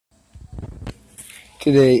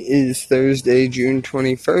Today is Thursday, June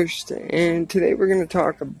 21st, and today we're going to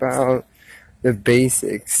talk about the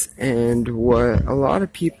basics and what a lot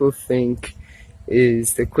of people think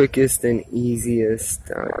is the quickest and easiest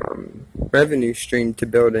revenue stream to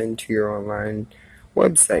build into your online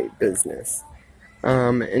website business.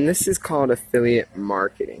 And this is called affiliate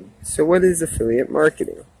marketing. So what is affiliate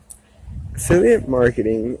marketing? Affiliate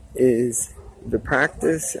marketing is the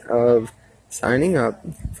practice of signing up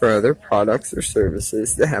for other products or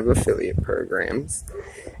services that have affiliate programs,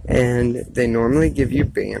 and they normally give you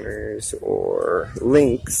banners or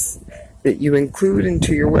links that you include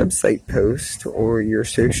into your website post or your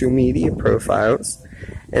social media profiles,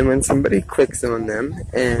 and when somebody clicks on them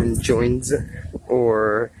and joins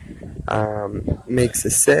or makes a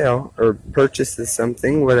sale or purchases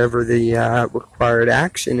something, whatever the required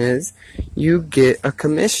action is, you get a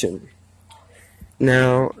commission.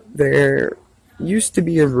 Now, there used to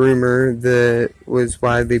be a rumor that was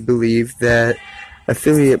widely believed that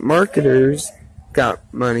affiliate marketers got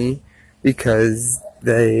money because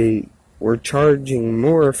they were charging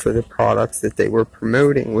more for the products that they were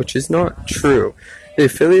promoting, which is not true. The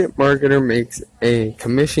affiliate marketer makes a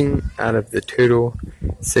commission out of the total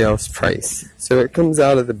sales price. So it comes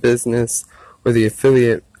out of the business or the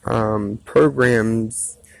affiliate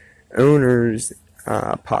program's owner's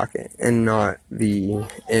pocket and not the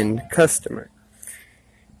end customer.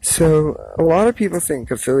 So a lot of people think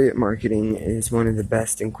affiliate marketing is one of the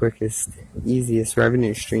best and quickest, easiest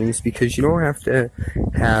revenue streams because you don't have to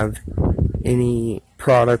have any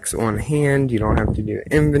products on hand, you don't have to do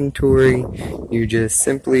inventory, you just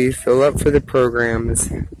simply fill up for the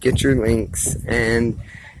programs, get your links, and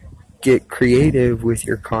get creative with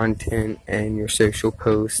your content and your social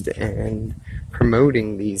post and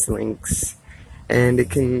promoting these links. And it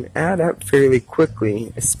can add up fairly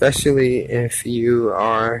quickly, especially if you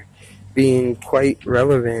are being quite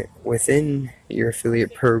relevant within your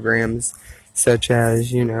affiliate programs, such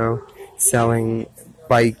as, selling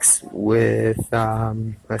bikes with,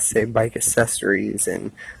 let's say, bike accessories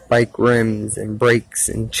and bike rims and brakes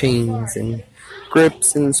and chains and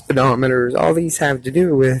grips and speedometers. All these have to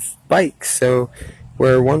do with bikes. So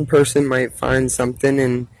where one person might find something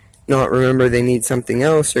and not remember they need something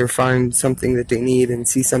else, or find something that they need and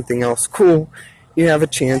see something else cool, you have a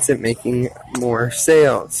chance at making more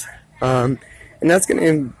sales. And that's going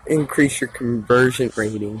to increase your conversion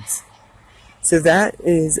ratings. So that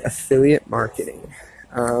is affiliate marketing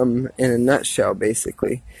in a nutshell,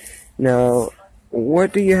 basically. Now,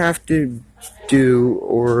 what do you have to do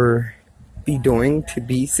or be doing to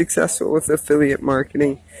be successful with affiliate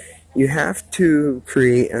marketing? You have to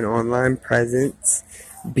create an online presence,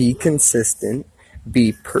 be consistent,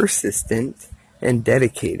 be persistent, and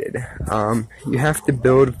dedicated. You have to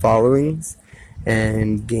build followings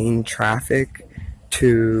and gain traffic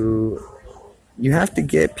you have to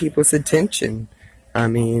get people's attention. I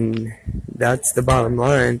mean, that's the bottom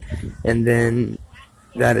line. And then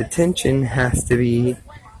that attention has to be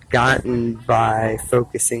gotten by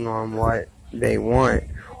focusing on what they want,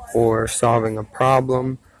 or solving a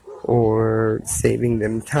problem, or saving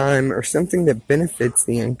them time, or something that benefits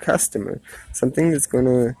the end customer, something that's going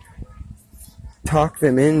to talk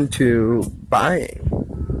them into buying.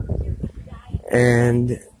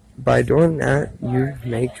 And by doing that, you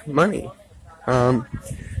make money.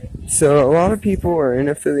 So a lot of people are in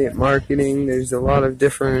affiliate marketing. There's a lot of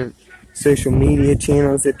different social media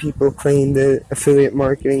channels that people claim that affiliate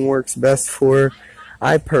marketing works best for.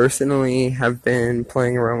 I personally have been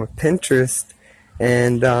playing around with Pinterest,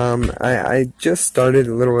 and I just started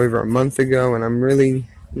a little over a month ago, and I'm really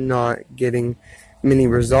not getting many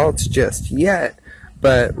results just yet.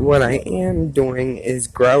 But what I am doing is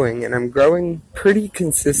growing, and I'm growing pretty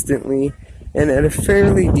consistently and at a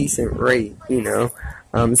fairly decent rate,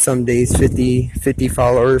 some days 50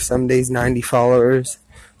 followers, some days 90 followers.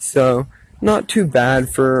 So not too bad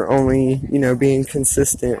for only, being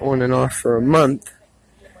consistent on and off for a month.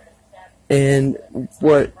 And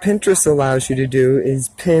what Pinterest allows you to do is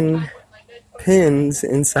pin pins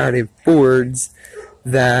inside of boards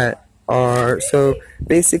that so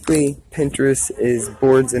basically Pinterest is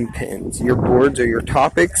boards and pins. Your boards are your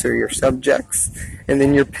topics or your subjects, and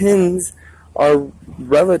then your pins are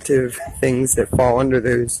relative things that fall under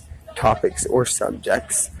those topics or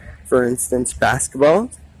subjects. For instance, basketball,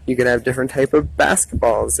 you could have different type of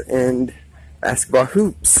basketballs and basketball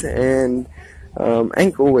hoops and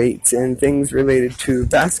ankle weights and things related to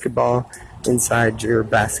basketball inside your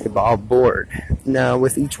basketball board. Now,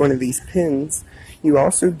 with each one of these pins, you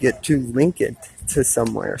also get to link it to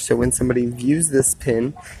somewhere. So when somebody views this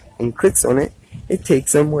pin and clicks on it, it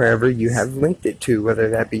takes them wherever you have linked it to, whether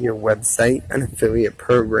that be your website, an affiliate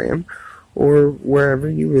program, or wherever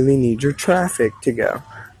you really need your traffic to go.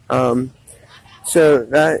 So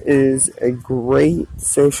that is a great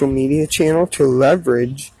social media channel to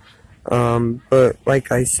leverage. But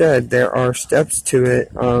like I said, there are steps to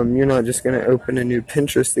it. You're not just going to open a new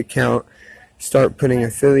Pinterest account, start putting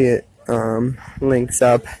affiliate links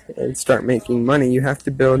up, and start making money. You have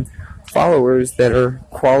to build followers that are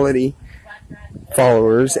quality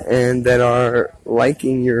followers and that are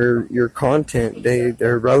liking your content.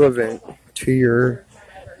 They're relevant to your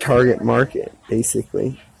target market,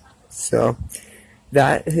 basically. So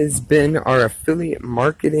that has been our affiliate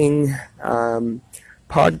marketing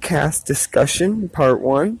podcast discussion, part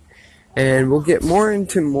 1. And we'll get more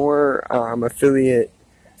into more affiliate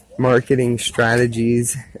marketing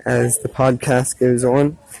strategies as the podcast goes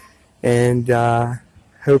on. And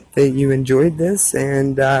hope that you enjoyed this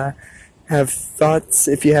and have thoughts.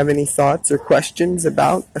 If you have any thoughts or questions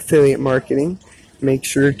about affiliate marketing, make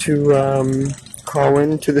sure to call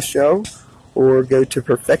in to the show or go to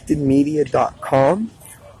perfectedmedia.com,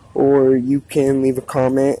 or you can leave a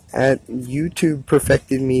comment at YouTube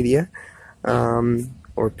Perfected Media,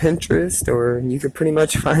 or Pinterest, or you can pretty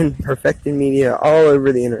much find Perfected Media all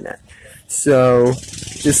over the internet. So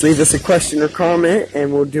just leave us a question or comment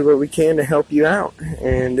and we'll do what we can to help you out.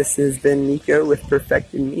 And this has been Nico with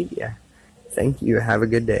Perfected Media. Thank you. Have a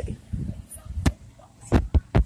good day.